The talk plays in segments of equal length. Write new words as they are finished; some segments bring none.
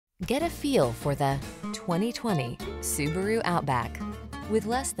Get a feel for the 2020 Subaru Outback. With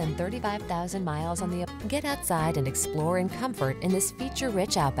less than 35,000 miles on the get outside and explore in comfort in this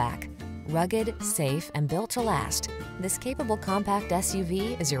feature-rich Outback. Rugged, safe, and built to last, this capable compact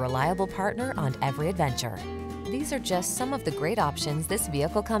SUV is your reliable partner on every adventure. These are just some of the great options this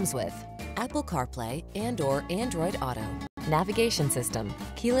vehicle comes with: Apple CarPlay and/or Android Auto, navigation system,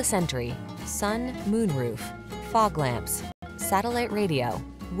 keyless entry, sun, moonroof, fog lamps, satellite radio,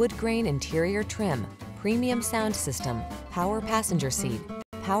 Woodgrain Interior Trim, premium sound system, power passenger seat,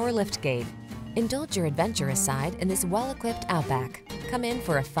 power liftgate. Indulge your adventurous side in this well-equipped Outback. Come in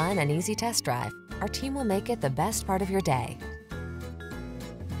for a fun and easy test drive. Our team will make it the best part of your day.